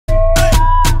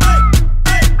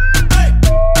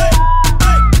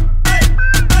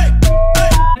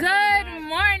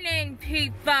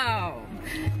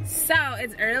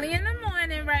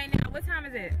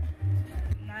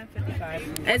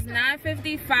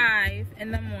6:55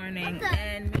 in the morning,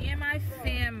 and me and my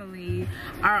family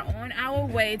are on our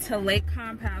way to Lake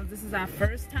Compounce. This is our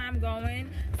first time going,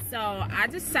 so I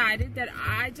decided that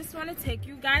I just want to take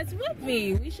you guys with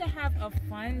me. We should have a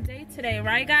fun day today,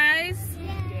 right guys?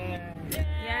 Yeah.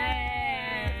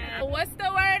 Yeah. What's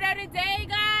the word of the day,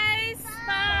 guys?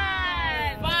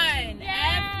 Fun. Fun.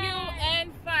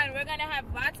 F-U-N, fun. We're gonna have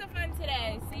lots of fun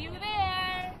today. See you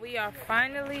there. We are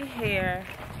finally here.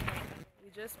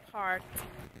 We just parked.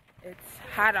 It's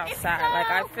hot outside. Like,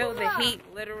 I feel the heat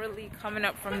literally coming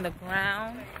up from the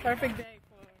ground. Perfect day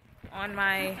for on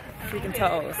my freaking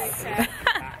toes.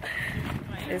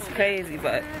 It's crazy,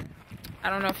 but I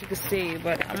don't know if you can see,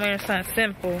 but I'm wearing something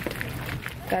simple.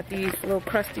 Got these little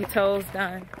crusty toes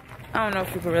done. I don't know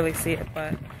if you can really see it,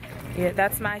 but yeah,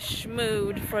 that's my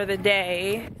schmood for the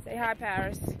day. Say hi,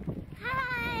 Paris.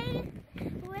 Hi.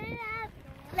 We're at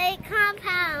Lake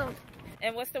Compounce.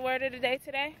 And what's the word of the day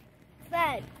today?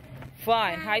 Fun.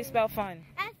 Fun. How you spell fun?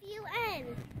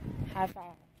 F-U-N. High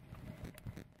five.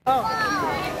 Oh.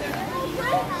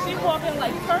 She's walking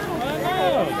like turtle.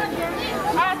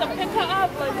 I have to pick her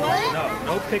up. Like what?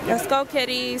 No picking. Let's go,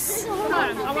 kitties. Come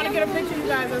on. I want to get a picture of you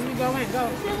guys as we go in. Go.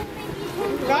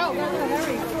 Go.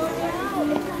 Hurry.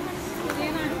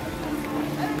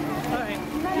 All right.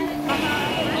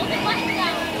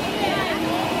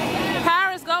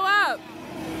 Paris, go up.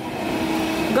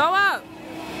 Go up.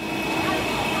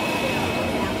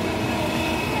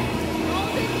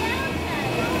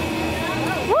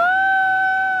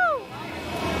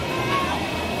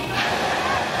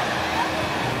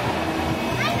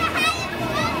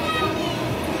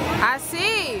 I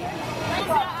see.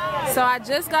 So I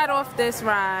just got off this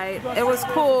ride. It was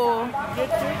cool.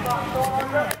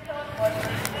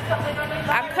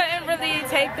 I couldn't really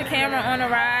take the camera on the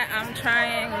ride. I'm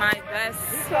trying my best.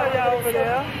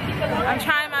 I'm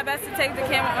trying my best to take the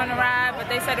camera on the ride, but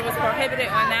they said it was prohibited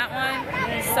on that one.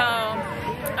 So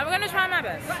I'm gonna try my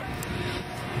best.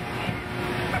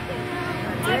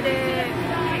 I did it.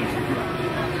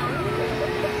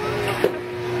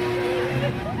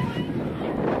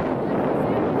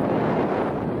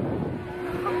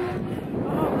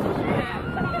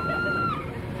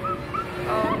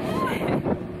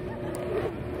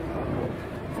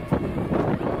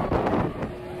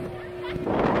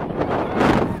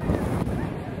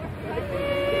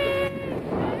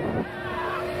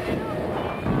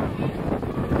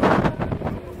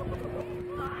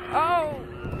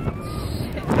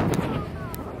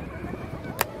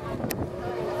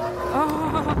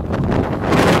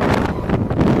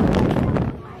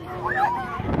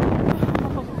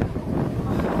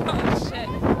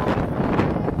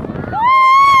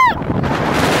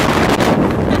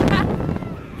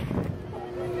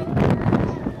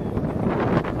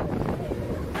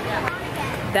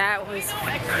 That was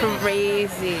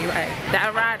crazy. Like,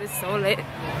 that ride is so lit.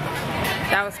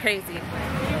 That was crazy.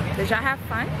 Did y'all have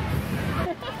fun?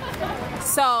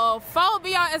 So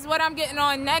phobia is what I'm getting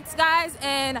on next, guys,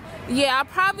 and yeah, I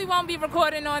probably won't be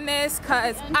recording on this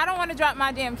because I don't want to drop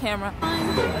my damn camera.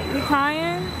 You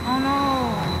crying? Oh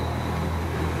no.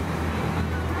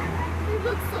 You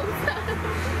look so sad.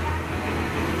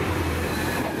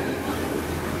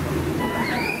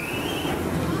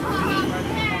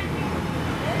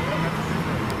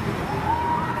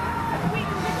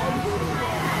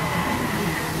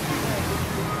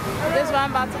 This is what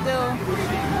I'm about to do.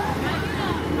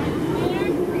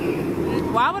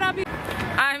 Why would I be?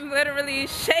 I'm literally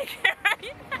shaking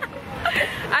right now.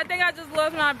 I think I just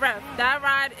lost my breath. That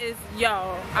ride is,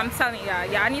 yo, I'm telling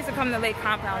y'all, I need to come to Lake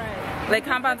Compounce. Lake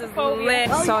Compounce is lit.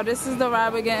 So this is the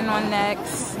ride we're getting on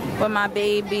next with my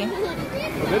baby.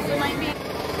 This might be.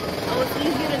 Oh, it's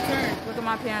easier to turn. Look at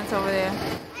my parents over there.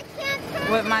 I can't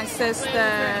turn. With my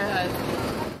sister.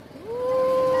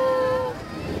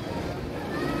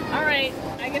 All right.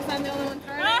 I guess I'm the only one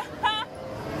turning.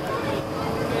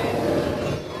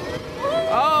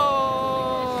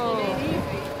 Oh!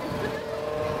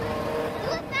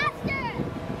 Do it faster.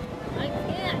 I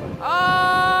can't.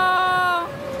 Oh!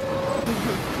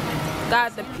 Got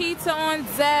the pizza on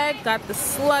deck, got the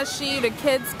slushy, the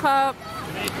kids cup.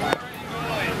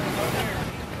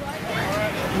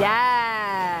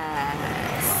 Yes!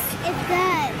 It's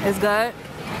good. It's good?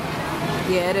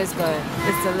 Yeah, it is good.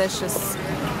 It's delicious.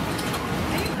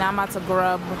 Now I'm about to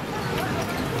grub.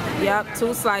 Yep,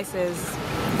 2 slices.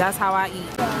 That's how I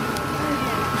eat.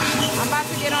 I'm about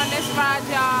to get on this ride,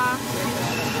 y'all.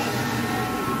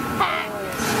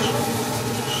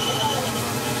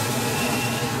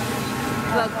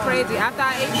 Look crazy. After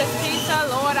I ate this pizza,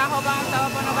 Lord, I hope I don't throw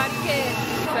up on nobody's kids.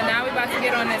 So now we're about to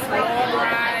get on this long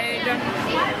ride.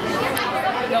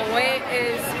 The wait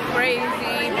is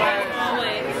crazy, but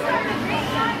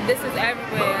this is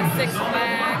everywhere. Six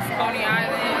Flags, Coney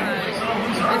Island.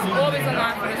 There's always a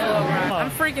line for this little ride.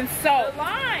 I'm freaking soaked.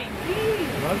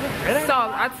 So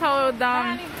I told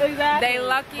them they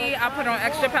lucky I put on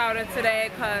extra powder today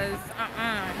because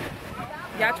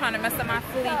y'all trying to mess up my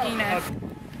fleekiness.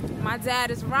 My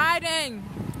dad is riding.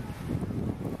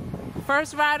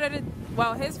 First ride of the,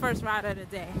 well, his first ride of the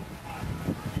day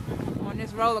on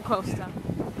this roller coaster.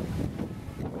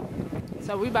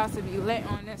 So we about to be lit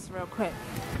on this real quick.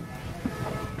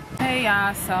 Hey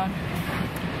y'all, so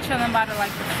chilling by the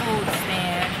like the food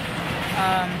stand.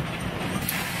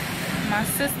 My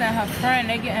sister and her friend,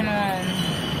 they getting on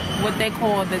what they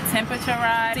call the temperature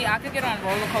ride. See, I could get on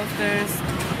roller coasters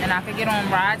and I could get on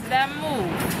rides that move.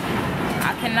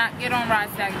 I cannot get on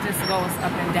rides that just goes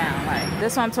up and down. Like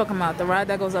this one I'm talking about, the ride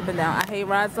that goes up and down. I hate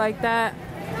rides like that.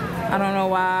 I don't know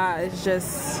why. It's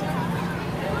just,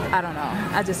 I don't know.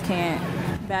 I just can't.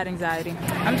 Bad anxiety.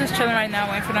 I'm just chilling right now,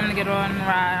 waiting for them to get on the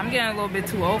ride. I'm getting a little bit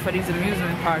too old for these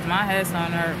amusement parks. My head's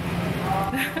starting to hurt.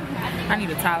 I need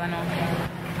a Tylenol.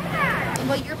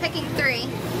 Well, you're picking 3.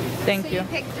 Thank you. So you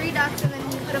pick 3 ducks and then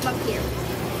you put them up here.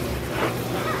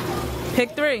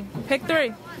 Pick 3. Pick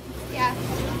 3. Yeah, you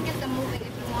can get them moving if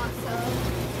you want, so.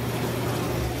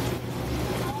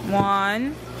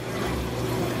 1,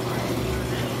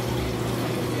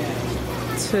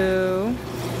 2.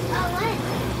 Oh, what?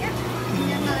 Yep.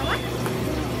 There's another one.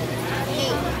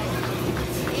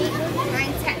 8,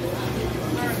 9, 10.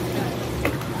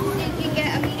 You can get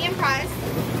a medium prize.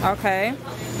 Okay.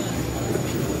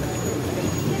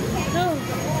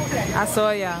 I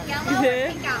saw ya. Yellow or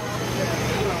pink owl?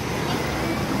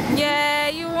 Yeah,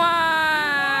 you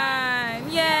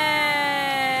won! Yay!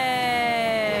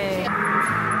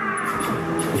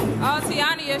 Oh,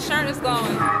 Tiana, your shirt is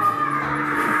going.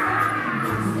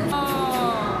 Oh.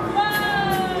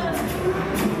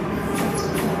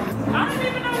 I don't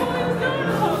even know what he was doing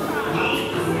the whole time.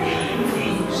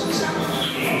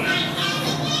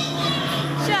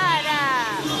 Shut up!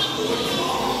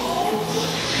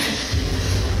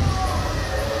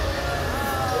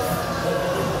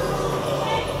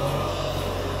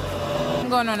 I'm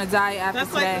going on a diet after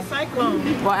today. That's like the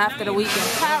cyclone. Well, after the weekend.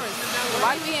 Paris, why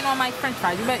are you eating all my french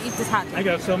fries? You better eat this hot dog. I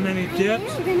got so many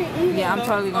dips. Yeah, I'm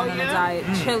totally going on a diet.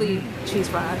 Chili cheese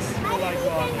fries.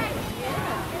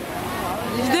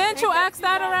 Didn't you ask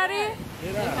that already?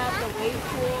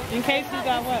 In case you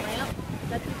got what?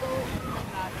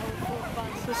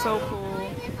 This is so cool.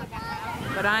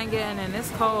 But I ain't getting in.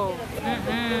 It's cold.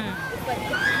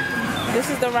 This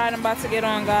is the ride I'm about to get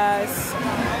on, guys.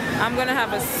 I'm gonna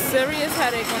have a serious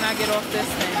headache when I get off this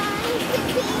thing.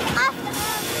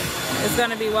 It's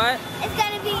gonna be what? It's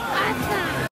gonna be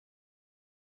awesome.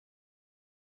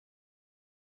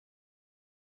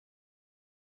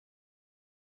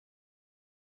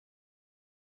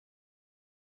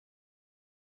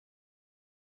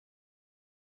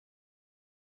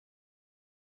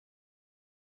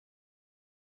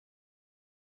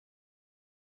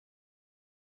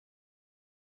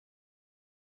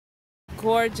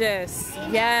 Gorgeous.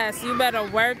 Yes, you better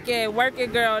work it. Work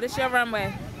it, girl. This your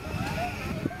runway.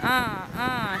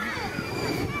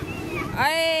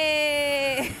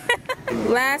 Hey.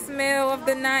 Last meal of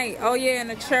the night. Oh yeah, and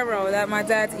a churro that my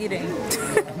dad's eating.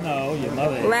 No, your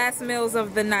mother. Last meals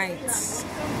of the night.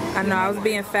 I know I was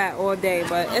being fat all day,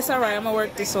 but it's alright. I'm gonna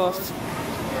work this off.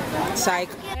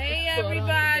 Psych. Hey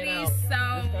everybody.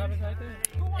 So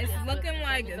it's looking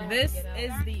like this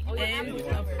is the end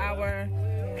of our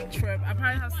trip. I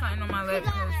probably have something on my lip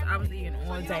because I was eating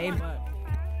all day, but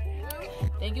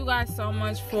thank you guys so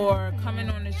much for coming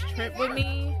on this trip with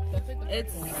me.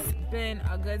 It's been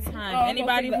a good time.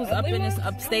 Anybody who's up in this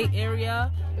upstate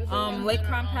area, Lake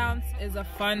Compounce is a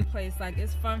fun place. Like,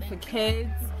 it's fun for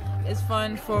kids, it's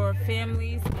fun for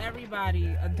families,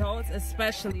 everybody, adults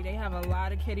especially. They have a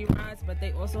lot of kiddie rides, but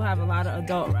they also have a lot of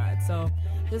adult rides. So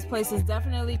this place is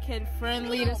definitely kid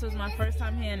friendly. This was my first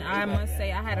time here and I must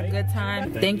say I had a good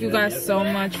time. Thank you guys so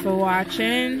much for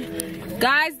watching.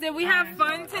 Guys, did we have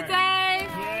fun today?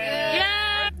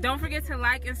 Yeah! Don't forget to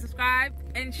like and subscribe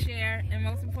and share, and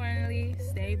most importantly,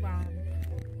 stay bomb.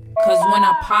 Cause when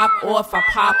I pop off,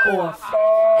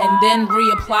 and then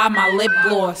reapply my lip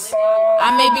gloss.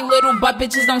 I may be little, but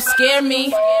bitches don't scare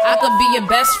me. I could be your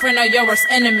best friend or your worst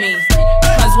enemy.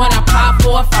 Cause when I pop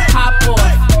off,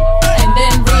 and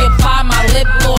then reapply my lip gloss.